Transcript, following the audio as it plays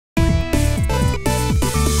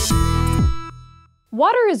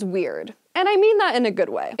Water is weird. And I mean that in a good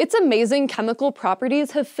way. Its amazing chemical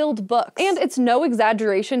properties have filled books, and it's no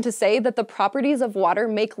exaggeration to say that the properties of water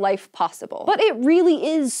make life possible. But it really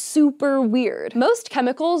is super weird. Most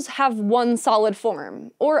chemicals have one solid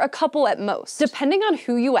form, or a couple at most. Depending on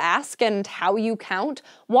who you ask and how you count,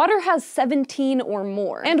 water has 17 or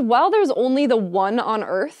more. And while there's only the one on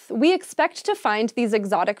Earth, we expect to find these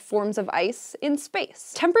exotic forms of ice in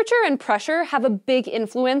space. Temperature and pressure have a big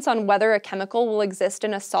influence on whether a chemical will exist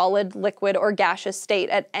in a solid, liquid, or gaseous state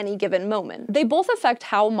at any given moment. They both affect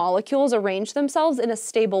how molecules arrange themselves in a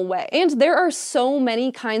stable way. And there are so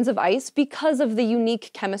many kinds of ice because of the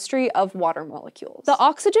unique chemistry of water molecules. The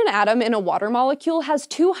oxygen atom in a water molecule has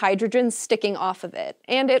 2 hydrogens sticking off of it,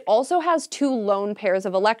 and it also has 2 lone pairs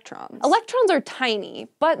of electrons. Electrons are tiny,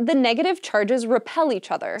 but the negative charges repel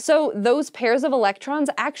each other, so those pairs of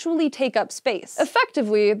electrons actually take up space.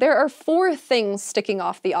 Effectively, there are 4 things sticking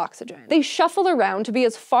off the oxygen. They shuffle around to be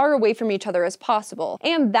as far away from each other as possible,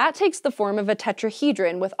 and that takes the form of a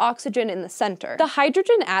tetrahedron with oxygen in the center. The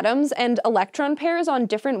hydrogen atoms and electron pairs on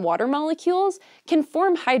different water molecules can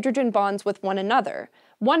form hydrogen bonds with one another.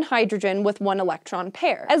 1 hydrogen with 1 electron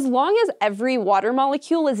pair. As long as every water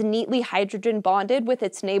molecule is neatly hydrogen bonded with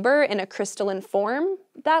its neighbor in a crystalline form,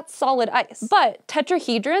 that's solid ice. But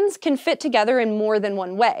tetrahedrons can fit together in more than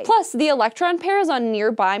one way. Plus, the electron pairs on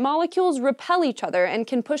nearby molecules repel each other and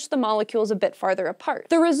can push the molecules a bit farther apart.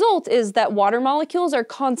 The result is that water molecules are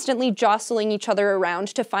constantly jostling each other around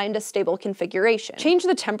to find a stable configuration. Change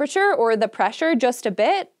the temperature or the pressure just a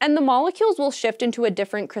bit, and the molecules will shift into a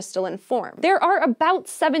different crystalline form. There are about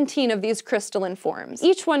 17 of these crystalline forms.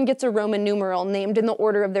 Each one gets a Roman numeral named in the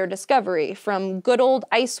order of their discovery, from good old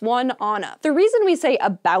Ice 1 on up. The reason we say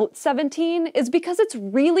about 17 is because it's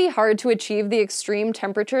really hard to achieve the extreme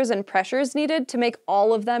temperatures and pressures needed to make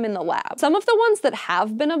all of them in the lab. Some of the ones that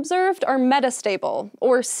have been observed are metastable,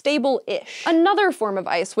 or stable-ish. Another form of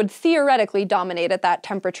ice would theoretically dominate at that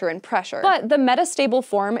temperature and pressure, but the metastable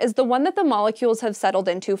form is the one that the molecules have settled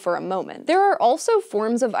into for a moment. There are also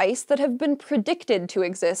forms of ice that have been predicted to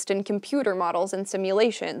exist in computer models and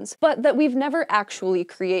simulations, but that we've never actually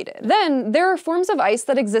created. Then, there are forms of ice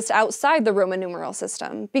that exist outside the Roman numeral system,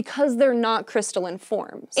 because they're not crystalline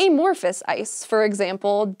forms. Amorphous ice, for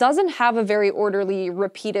example, doesn't have a very orderly,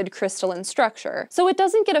 repeated crystalline structure, so it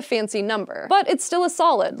doesn't get a fancy number, but it's still a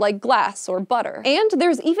solid, like glass or butter. And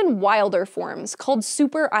there's even wilder forms, called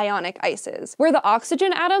super-ionic ices, where the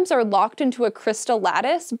oxygen atoms are locked into a crystal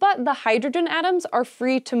lattice, but the hydrogen atoms are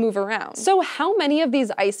free to move around. So how many of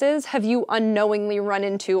these ices have you unknowingly run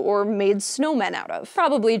into or made snowmen out of?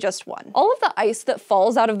 Probably just 1. All of the ice that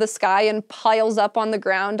falls out of the sky and piles up on the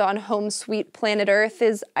ground on home sweet planet Earth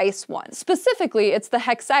is Ice 1. Specifically, it's the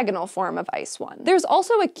hexagonal form of Ice 1. There's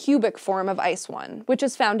also a cubic form of Ice 1, which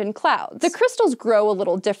is found in clouds. The crystals grow a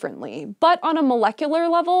little differently, but on a molecular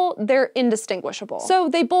level, they're indistinguishable, so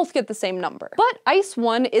they both get the same number. But Ice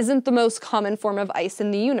 1 isn't the most common form of ice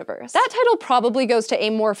in the universe. That title probably goes to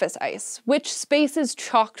amorphous ice, which space is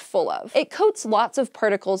chocked full of. It coats lots of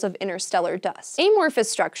particles of interstellar dust. Amorphous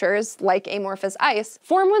structures, like amorphous ice,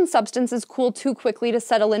 form when substances cool too quickly to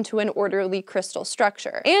settle into an orderly crystal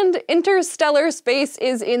structure. And interstellar space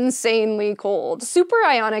is insanely cold.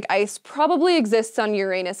 Superionic ice probably exists on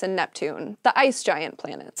Uranus and Neptune, the ice giant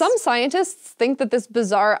planets. Some scientists think that this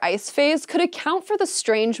bizarre ice phase could account for the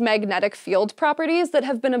strange magnetic field properties that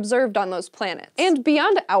have been observed on those planets. And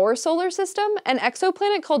beyond our solar system, an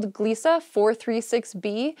exoplanet called Gliese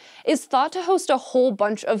 436b is thought to host a whole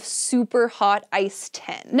bunch of super hot ice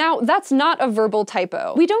 10. Now, that's not a verbal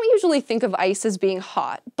typo. We don't usually think of ice as being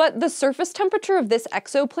hot, but the surface temperature of this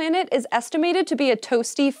exoplanet is estimated to be a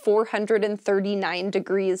toasty 439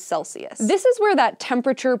 degrees Celsius. This is where that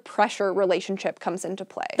temperature-pressure relationship comes into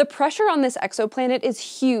play. The pressure on this exoplanet is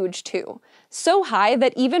huge too. So high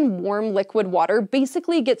that even warm liquid water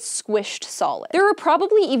basically gets squished solid. There are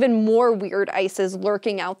probably even more weird ices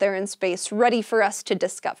lurking out there in space ready for us to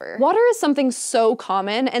discover. Water is something so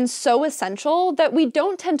common and so essential that we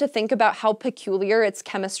don't tend to think about how peculiar its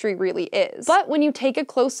chemistry really is. But when you take a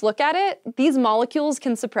close look at it, these molecules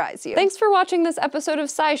can surprise you. Thanks for watching this episode of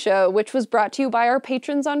SciShow, which was brought to you by our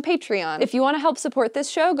patrons on Patreon. If you want to help support this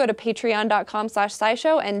show, go to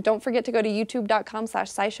patreon.com/scishow, and don't forget to go to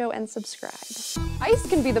youtube.com/scishow and subscribe. Ice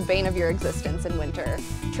can be the bane of your existence in winter,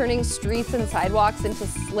 turning streets and sidewalks into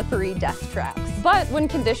slippery death traps. But when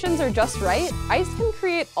conditions are just right, ice can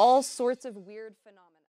create all sorts of weird phenomena.